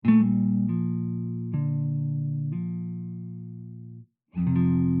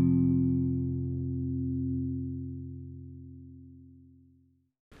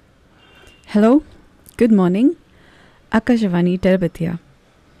Hello, good morning. Akashvani Terbatia.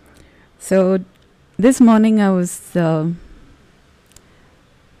 So this morning I was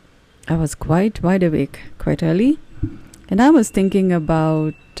quite wide awake, quite early, and I was thinking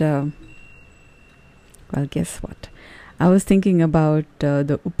about guess what? I was thinking about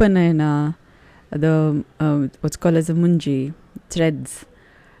the Upanayana, the what's called as a Munji threads,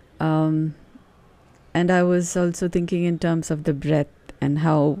 and I was also thinking in terms of the breath and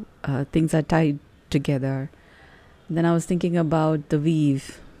how things are tied together. Then I was thinking about the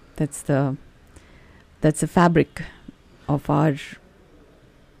weave. That's the fabric of our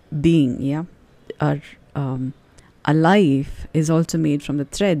being. Yeah, our life is also made from the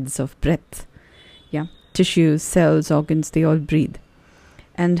threads of breath. Yeah, tissues, cells, organs—they all breathe.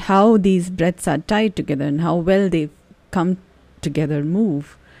 And how these breaths are tied together and how well they come together,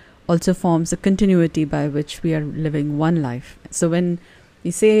 move, also forms a continuity by which we are living one life. So when we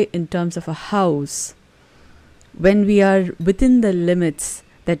say in terms of a house, when we are within the limits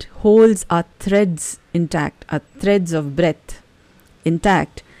that holds our threads intact, our threads of breath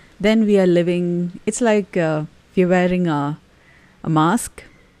intact, then we are living. It's like if you're wearing a mask,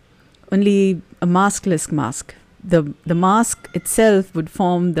 only a maskless mask. The mask itself would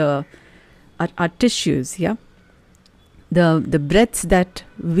form our tissues, yeah. The breaths that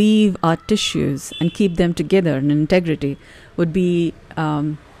weave our tissues and keep them together in integrity would be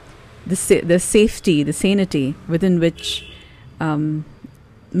the safety, the sanity within which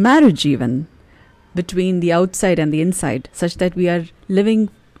marriage, even between the outside and the inside, such that we are living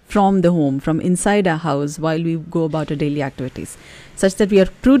from the home, from inside our house, while we go about our daily activities, such that we are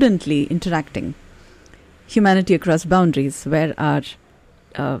prudently interacting humanity across boundaries, where our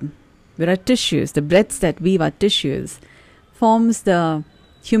tissues, the breaths that weave our tissues, forms the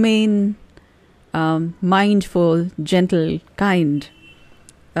humane, mindful, gentle, kind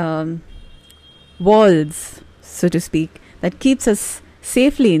walls, so to speak, that keeps us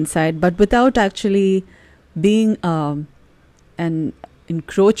safely inside, but without actually being an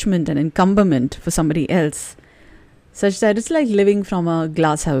encroachment and encumberment for somebody else, such that it's like living from a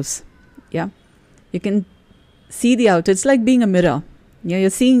glass house. Yeah, you can see the outer. It's like being a mirror. Yeah,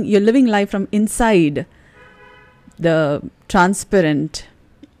 you're living life from inside the transparent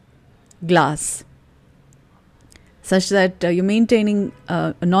glass, such that you're maintaining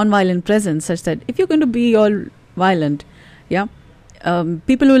a non-violent presence, such that if you're going to be all violent, yeah,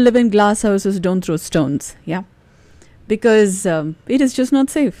 people who live in glass houses don't throw stones, yeah, because it is just not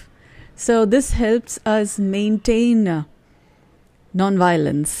safe. So this helps us maintain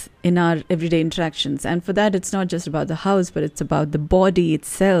non-violence in our everyday interactions, and for that it's not just about the house, but it's about the body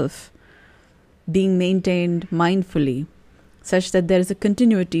itself being maintained mindfully, such that there is a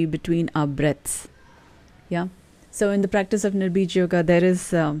continuity between our breaths. Yeah. So in the practice of Nirbij Yoga, there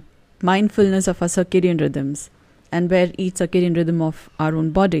is mindfulness of our circadian rhythms, and where each circadian rhythm of our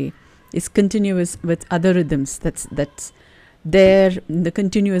own body is continuous with other rhythms. That's there in the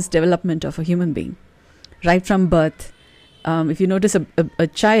continuous development of a human being, right from birth. If you notice a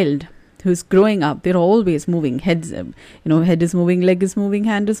child who's growing up, they're always moving. Head is moving, leg is moving,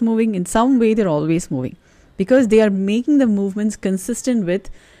 hand is moving. In some way, they're always moving, because they are making the movements consistent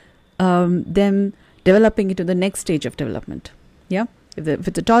with them developing into the next stage of development. Yeah, if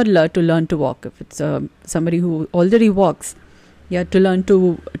it's a toddler, to learn to walk. If it's somebody who already walks, yeah, to learn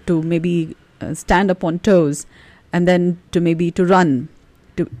to maybe stand up on toes, and then to run,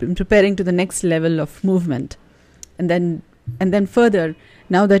 to preparing to the next level of movement, and then further.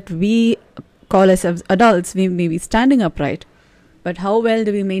 Now that we call ourselves adults, we may be standing upright, but how well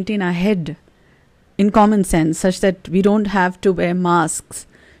do we maintain our head in common sense, such that we don't have to wear masks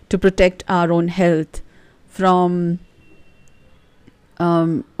to protect our own health from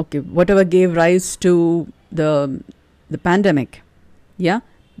whatever gave rise to the pandemic, yeah,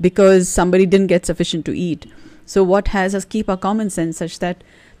 because somebody didn't get sufficient to eat. So what has us keep our common sense such that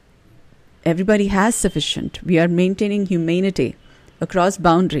everybody has sufficient. We are maintaining humanity across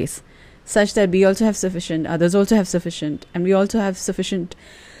boundaries, such that we also have sufficient, others also have sufficient, and we also have sufficient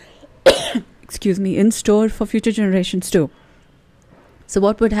in store for future generations too. So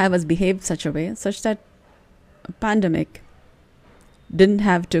what would have us behave such a way, such that a pandemic didn't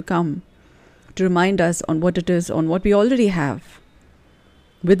have to come to remind us on what it is, on what we already have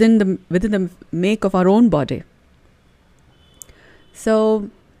within the make of our own body.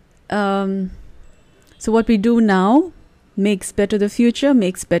 So what we do now makes better the future,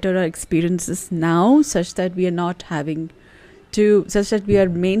 makes better our experiences now, such that we are not having to, such that we are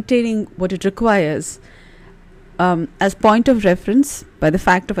maintaining what it requires as point of reference by the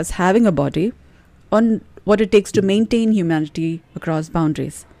fact of us having a body on what it takes to maintain humanity across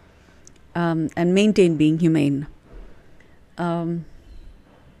boundaries. and maintain being humane. Um,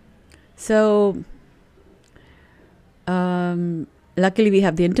 so, luckily, we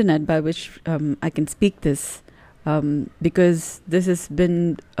have the internet by which I can speak this, because this has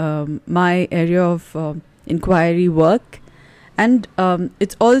been my area of inquiry work, and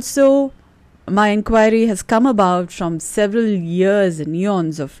it's also my inquiry has come about from several years and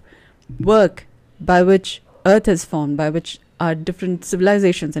eons of work by which Earth has formed, by which our different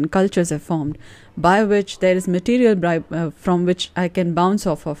civilizations and cultures have formed, by which there is material from which I can bounce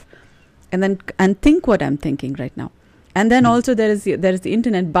off of, and think what I'm thinking right now. And then also there is the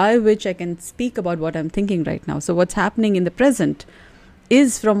internet by which I can speak about what I'm thinking right now. So what's happening in the present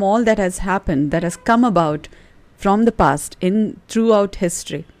is from all that has happened, that has come about from the past throughout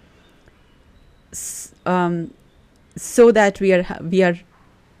history, so that we are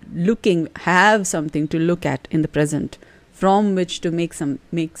have something to look at in the present, from which to make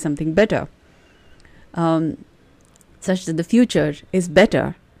something better, such that the future is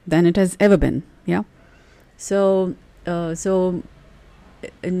better than it has ever been. Yeah. So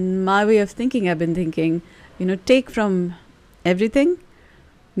in my way of thinking, I've been thinking, take from everything,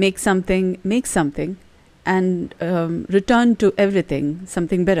 make something, and return to everything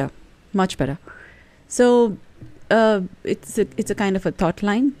something better, much better. So it's a kind of a thought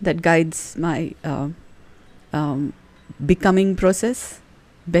line that guides my becoming process,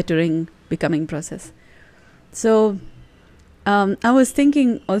 becoming process. So I was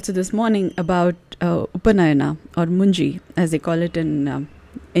thinking also this morning about Upanayana, or Munji, as they call it in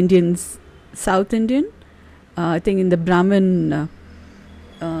South Indian. I think in the Brahmin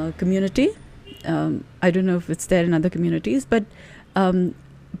community. I don't know if it's there in other communities, but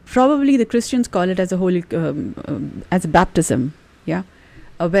probably the Christians call it as a holy, as a baptism. Yeah,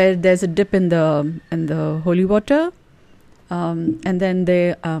 where there's a dip in the holy water, and then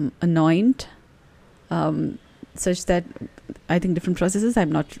they anoint, such that I think different processes.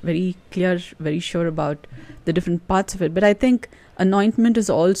 I'm not very sure about the different parts of it, but I think anointment is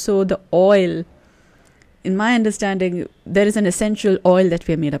also the oil. In my understanding, there is an essential oil that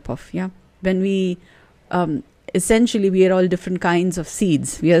we are made up of. Yeah, when we essentially we are all different kinds of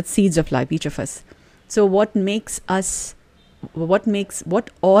seeds. We are seeds of life, each of us. So what oil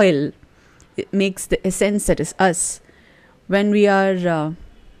makes the essence that is us? When we are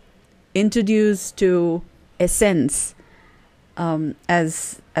introduced to essence,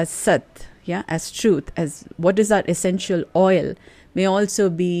 as Sat, yeah, as truth, as what is our essential oil, may also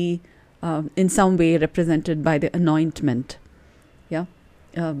be in some way represented by the anointment. Yeah,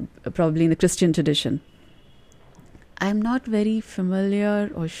 probably in the Christian tradition. I'm not very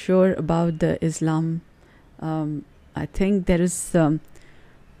familiar or sure about the Islam. I think there is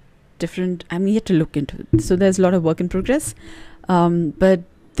different. I'm yet to look into it. So there's a lot of work in progress. But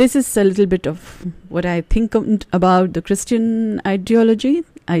this is a little bit of what I think about the Christian ideology,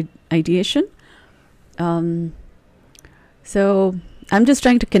 ideation. So I'm just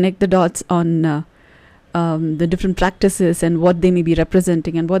trying to connect the dots on the different practices and what they may be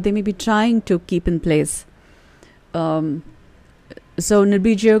representing and what they may be trying to keep in place. So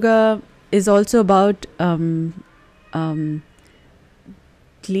Nirbij Yoga is also about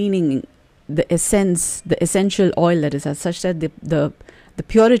cleaning the essence, the essential oil that is as such that the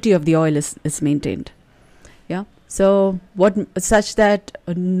purity of the oil is maintained. Yeah. So such that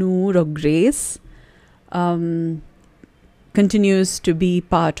a noor or grace continues to be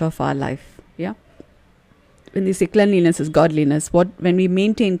part of our life. Yeah. When they say cleanliness is godliness, when we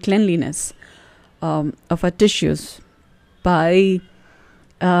maintain cleanliness of our tissues by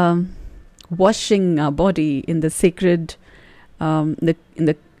washing our body in the sacred in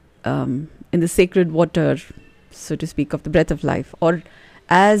the sacred water, so to speak, of the breath of life, or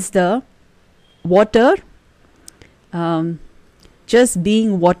as the water, just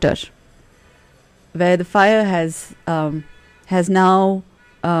being water, where the fire has now,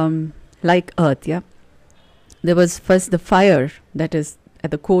 like earth. Yeah, there was first the fire that is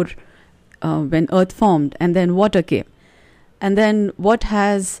at the core when earth formed, and then water came, and then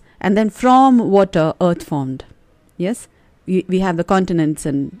from water earth formed. Yes, we have the continents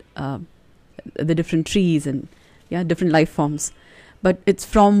and the different trees and different life forms, but it's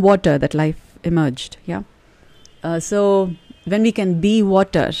from water that life emerged. Yeah. So when we can be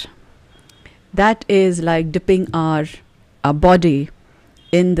water, that is like dipping our body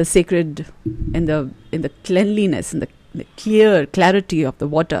in the sacred, in the cleanliness, in the clear clarity of the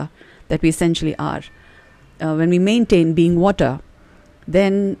water that we essentially are. When we maintain being water,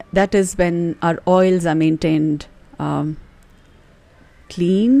 then that is when our oils are maintained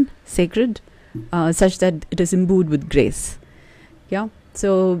clean, sacred, such that it is imbued with grace. Yeah.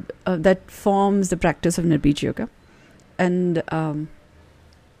 So that forms the practice of Nirbij Yoga. And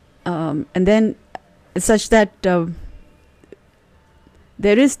then such that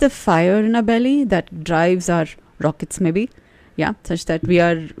there is the fire in our belly that drives our rockets, maybe, yeah, such that we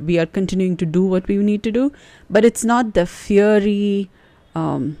are continuing to do what we need to do, but it's not the fiery,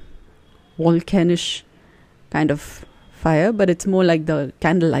 volcanish kind of fire, but it's more like the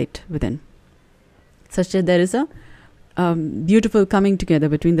candlelight within, such that there is a beautiful coming together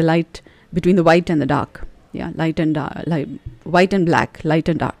between the light, between the white and the dark, yeah, light and dark, light, white and black, light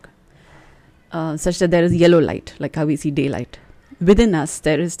and dark, such that there is yellow light, like how we see daylight. Within us,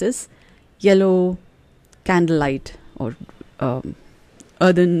 there is this yellow candlelight or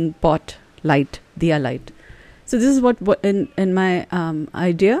earthen pot light, diya light. So this is what in my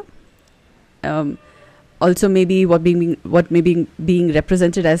idea. Also, maybe what may be being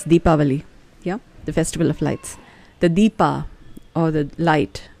represented as Deepavali, yeah, the festival of lights. The Deepa or the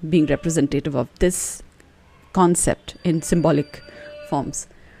light being representative of this concept in symbolic forms,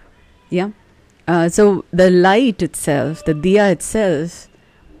 yeah. So the light itself, the diya itself,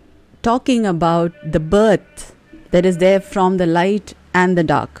 talking about the birth that is there from the light and the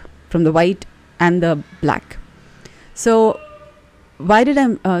dark, from the white and the black. So why did I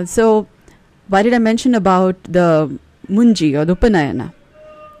mention about the Munji or the Upanayana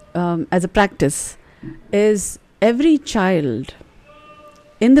as a practice? Is every child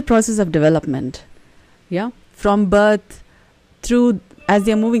in the process of development, yeah, from birth through, as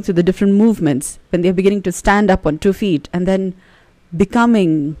they are moving through the different movements, when they are beginning to stand up on 2 feet and then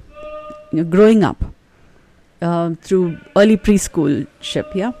becoming, growing up through early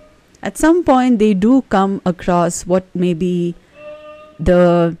preschoolship, yeah, at some point they do come across what may be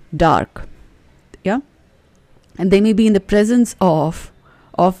the dark, yeah, and they may be in the presence of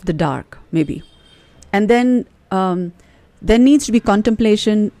the dark, maybe, and then there needs to be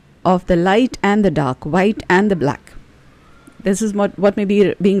contemplation of the light and the dark, white and the black. This is what may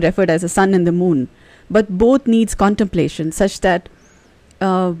be being referred as the sun and the moon. But both needs contemplation, such that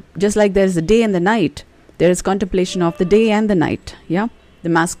just like there is the day and the night, there is contemplation of the day and the night, yeah, the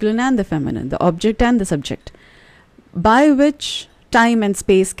masculine and the feminine, the object and the subject, by which time and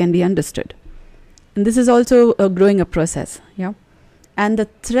space can be understood. And this is also growing a process, yeah. And the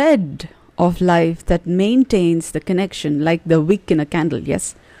thread of life that maintains the connection, like the wick in a candle,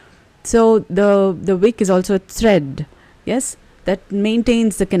 yes. So the wick is also a thread, yes, that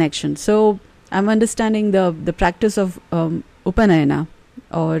maintains the connection. So I'm understanding the practice of Upanayana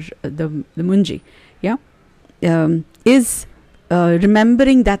or the Munji, yeah, is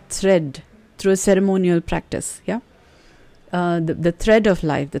remembering that thread through a ceremonial practice, yeah. The thread of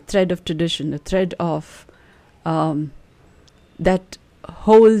life, the thread of tradition, the thread of that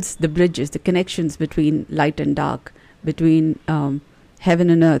holds the bridges, the connections between light and dark, between heaven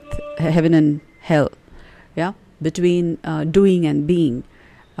and earth, heaven and hell, yeah, between doing and being,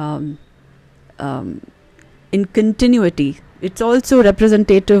 in continuity. It's also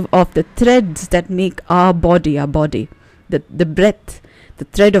representative of the threads that make our body, the breath, the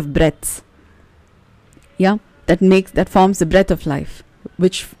thread of breaths, yeah, that forms the breath of life,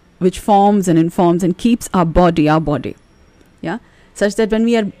 which forms and informs and keeps our body, yeah, such that when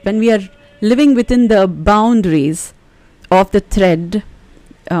we are living within the boundaries of the thread,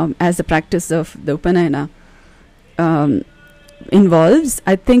 as the practice of the Upanayana involves,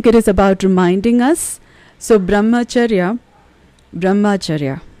 I think it is about reminding us. So brahmacharya,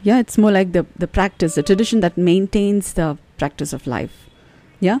 yeah, it's more like the practice, the tradition that maintains the practice of life,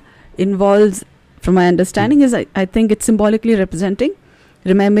 yeah, involves, from my understanding, is I think it's symbolically representing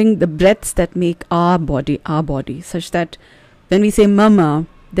remembering the breaths that make our body, such that when we say mama,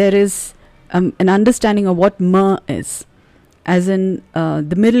 there is an understanding of what ma is, as in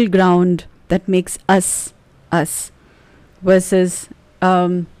the middle ground that makes us, versus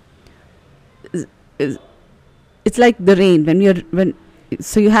it's like the rain.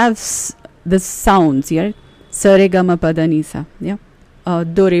 So you have the sounds here, sa re ga ma pa da ni sa, yeah,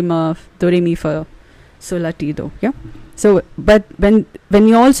 do re mi fa sol la ti do, yeah. So but when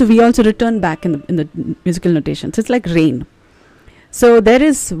we also return back in the musical notation, so it's like rain. So there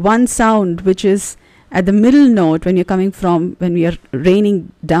is one sound which is at the middle note when we are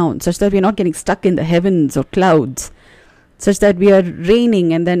raining down, such that we are not getting stuck in the heavens or clouds, such that we are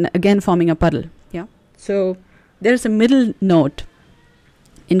raining and then again forming a puddle, yeah. So there is a middle note.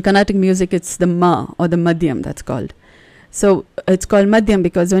 In Carnatic music, it's the ma or the madhyam, that's called. So it's called madhyam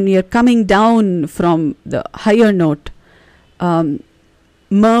because when you're coming down from the higher note,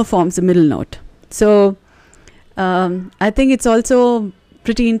 ma forms the middle note. So I think it's also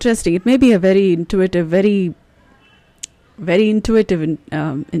pretty interesting. It may be a very intuitive, very very intuitive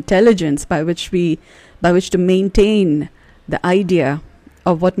intelligence by which to maintain the idea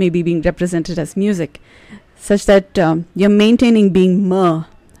of what may be being represented as music, such that you're maintaining being mer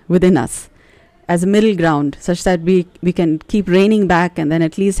within us as a middle ground, such that we can keep reining back and then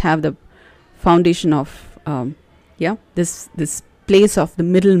at least have the foundation of this place of the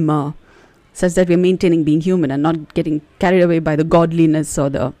middle mer, such that we're maintaining being human and not getting carried away by the godliness or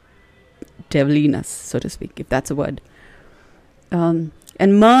the deviliness, so to speak, if that's a word. And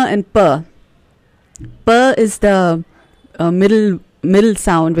mer and per. Per is the middle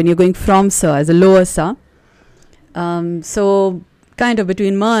sound when you're going from sa as a lower sa. So kind of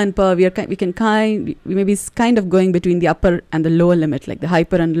between ma and pa, we may be kind of going between the upper and the lower limit, like the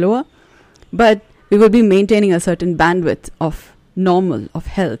hyper and lower, but we will be maintaining a certain bandwidth of normal, of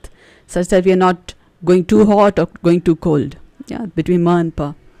health, such that we are not going too hot or going too cold. Yeah, between ma and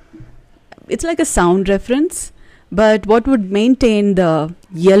pa. It's like a sound reference, but what would maintain the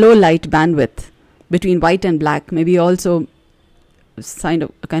yellow light bandwidth between white and black, maybe also a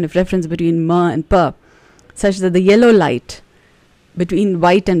kind of reference between ma and pa, such that the yellow light between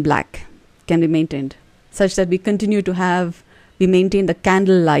white and black can be maintained, such that we maintain the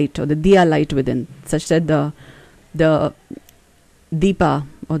candle light or the diya light within, such that the deepa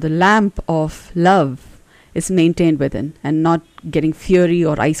or the lamp of love is maintained within and not getting fiery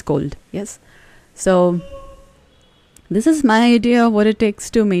or ice cold. Yes, so this is my idea of what it takes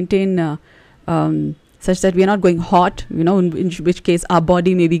to maintain such that we are not going hot, in which case our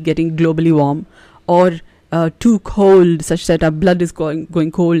body may be getting globally warm, or too cold, such that our blood is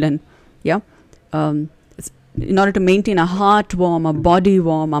going cold. And in order to maintain our heart warm, our body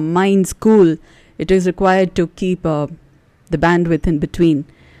warm, our minds cool, it is required to keep the bandwidth in between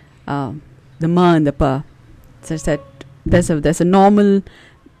the ma and the pa, such that there's an optimal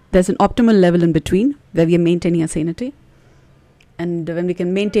level in between where we are maintaining a sanity. And when we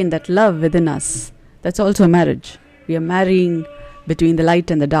can maintain that love within us, that's also a marriage. We are marrying between the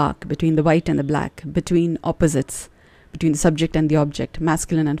light and the dark, between the white and the black, between opposites, between the subject and the object,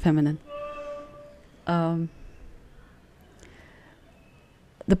 masculine and feminine. The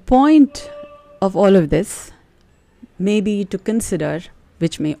point of all of this may be to consider,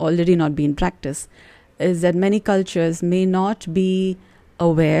 which may already not be in practice, is that many cultures may not be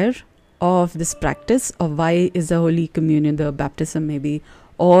aware of this practice of why is the Holy Communion, the baptism maybe,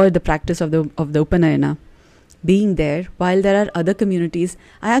 or the practice of the Upanayana being there, while there are other communities.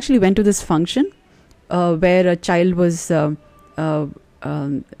 I actually went to this function where a child was, the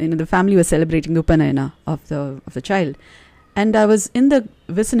family was celebrating the Upanayana of the child, and I was in the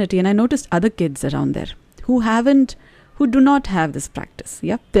vicinity and I noticed other kids around there who do not have this practice.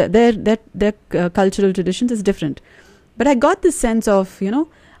 Yeah, their cultural traditions is different, but I got this sense of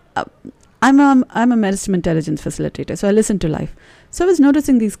I'm a medicine intelligence facilitator, so I listen to life. So I was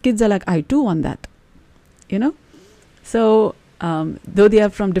noticing these kids are like, I too want that, So though they are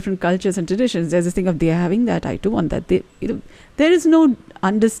from different cultures and traditions, there's this thing of they are having that, I too want that. There is no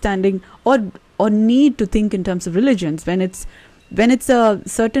understanding or need to think in terms of religions when it's a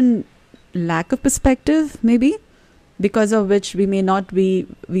certain lack of perspective, maybe, because of which we may not be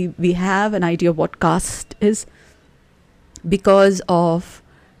we have an idea of what caste is, because of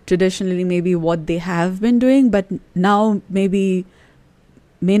traditionally maybe what they have been doing, but now may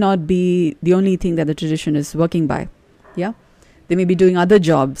not be the only thing that the tradition is working by. Yeah, they may be doing other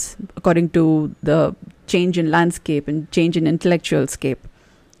jobs according to the change in landscape and change in intellectual scape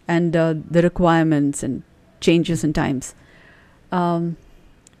and the requirements and changes in times. And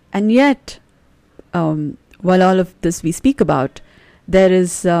yet, while all of this we speak about, there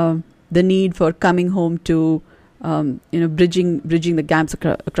is the need for coming home to bridging the gaps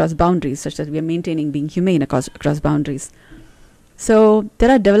across boundaries, such that we are maintaining being humane across boundaries. So there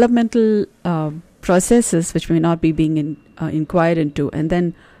are developmental processes which may not be being inquired into and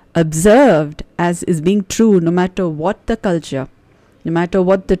then observed as is being true, no matter what the culture, no matter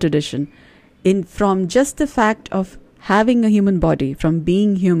what the tradition, from just the fact of having a human body, from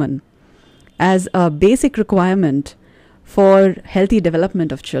being human, as a basic requirement for healthy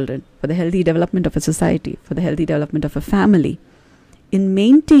development of children, for the healthy development of a society, for the healthy development of a family, in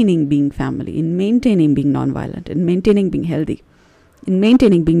maintaining being family, in maintaining being nonviolent, in maintaining being healthy, in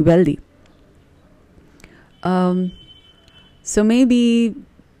maintaining being wealthy. So maybe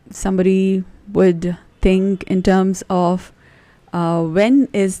somebody would think in terms of when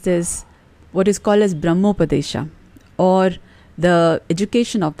is this what is called as Brahmopadesha, or the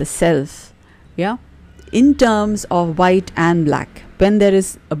education of the self, in terms of white and black. When there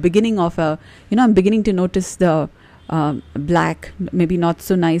is a beginning of I'm beginning to notice the black, maybe not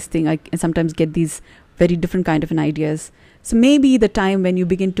so nice thing. I sometimes get these very different kind of ideas So maybe the time when you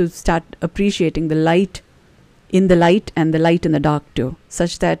begin to start appreciating the light in the light and the light in the dark too,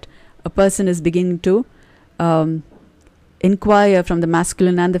 such that a person is beginning to inquire from the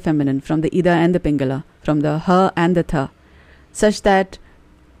masculine and the feminine, from the Ida and the Pingala, from the Ha and the Tha, such that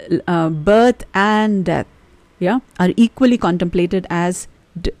birth and death, yeah, are equally contemplated as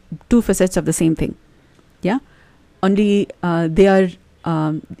two facets of the same thing. Yeah, only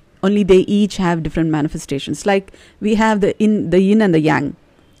only they each have different manifestations. Like we have the yin and the yang.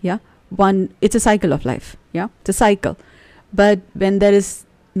 Yeah, one, it's a cycle of life. Yeah, it's a cycle. But when there is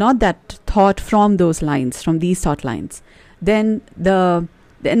not that thought from those lines, from these thought lines, then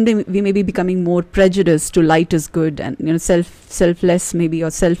we may be becoming more prejudiced to light is good, and selfless maybe,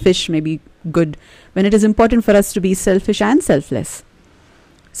 or selfish may be good, when it is important for us to be selfish and selfless,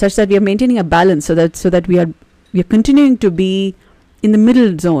 such that we are maintaining a balance, so that we are continuing to be in the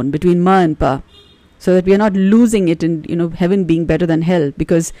middle zone between Ma and Pa, so that we are not losing it in heaven being better than hell.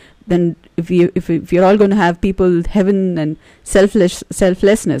 Because then if you're all going to have people heaven and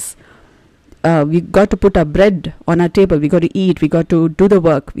selflessness, we got to put our bread on our table, we got to eat, we got to do the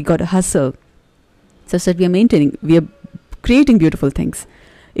work, we got to hustle, such that we are creating beautiful things.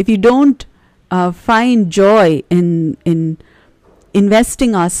 If you don't find joy in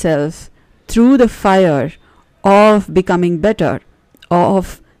investing ourselves through the fire of becoming better,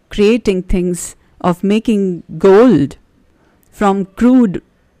 of creating things, of making gold from crude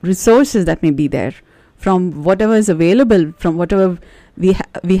resources that may be there, from whatever is available, from whatever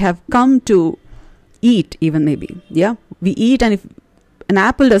we have come to eat, even maybe. Yeah, we eat, and if an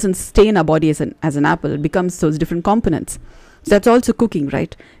apple doesn't stay in our body as an apple, it becomes those different components. So that's also cooking,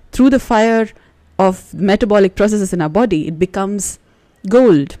 right? Through the fire of metabolic processes in our body, it becomes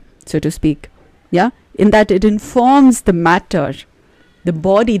gold, so to speak. Yeah, in that it informs the matter, the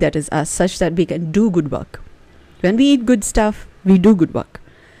body that is us, such that we can do good work. When we eat good stuff, we do good work.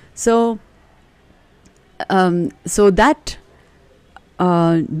 So that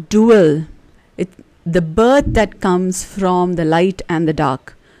dual, the birth that comes from the light and the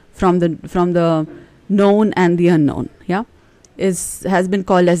dark, from the known and the unknown, yeah, has been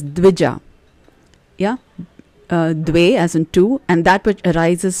called as Dvija. Yeah, Dve as in two, and that which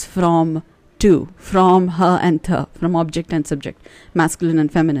arises from two, from Ha and Tha, from object and subject, masculine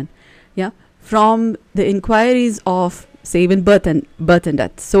and feminine. Yeah, from the inquiries of, say, even birth and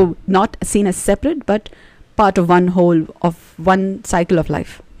death. So not seen as separate, but part of one whole, of one cycle of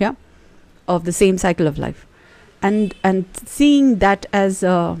life. Yeah, of the same cycle of life, and seeing that as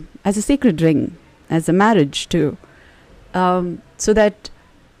a sacred ring, as a marriage too, so that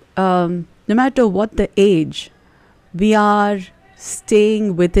no matter what the age, we are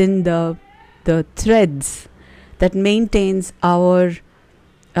staying within the threads that maintains our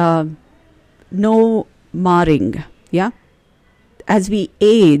no marring. Yeah, as we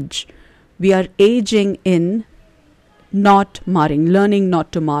age, we are aging in not marring, learning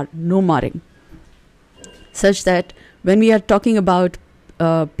not to mar, no marring, such that when we are talking about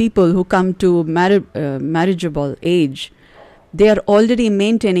people who come to marriageable age, they are already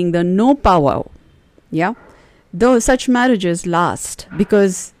maintaining the no powwow. Yeah, though such marriages last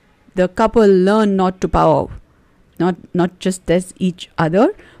because the couple learn not to powwow, not just each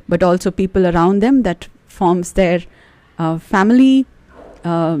other, but also people around them, that forms their family,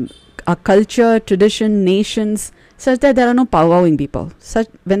 a culture, tradition, nations, such that there are no powwowing people.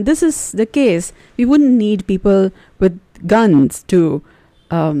 When this is the case, we wouldn't need people with guns to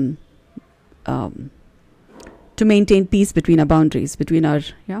maintain peace between our boundaries,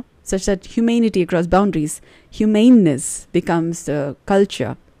 such that humanity across boundaries, humaneness becomes the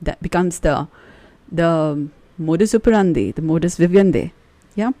culture, that becomes the modus operandi, the modus vivendi.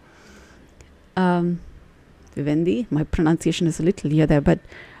 Yeah, vivendi. My pronunciation is a little here there, but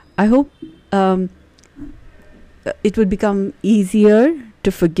I hope it would become easier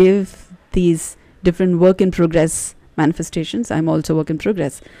to forgive these different work in progress manifestations. I'm also work in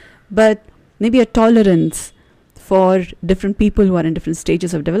progress, but maybe a tolerance for different people who are in different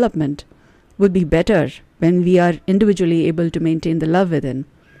stages of development would be better when we are individually able to maintain the love within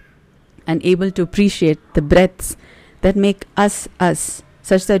and able to appreciate the breaths that make us us,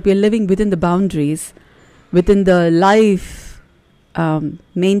 such that we are living within the boundaries, within the life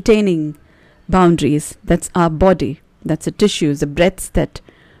maintaining boundaries. That's our body, that's the tissues, the breaths that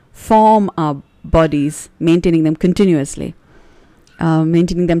form our bodies, maintaining them continuously,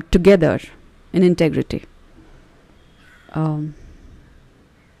 maintaining them together in integrity.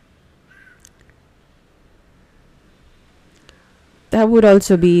 That would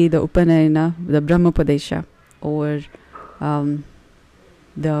also be the Upanayana, the Brahmopadesha, or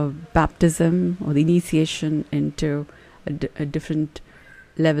the baptism or the initiation into a different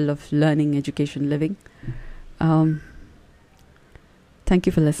level of learning, education, living. Thank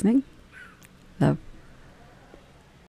you for listening. Love.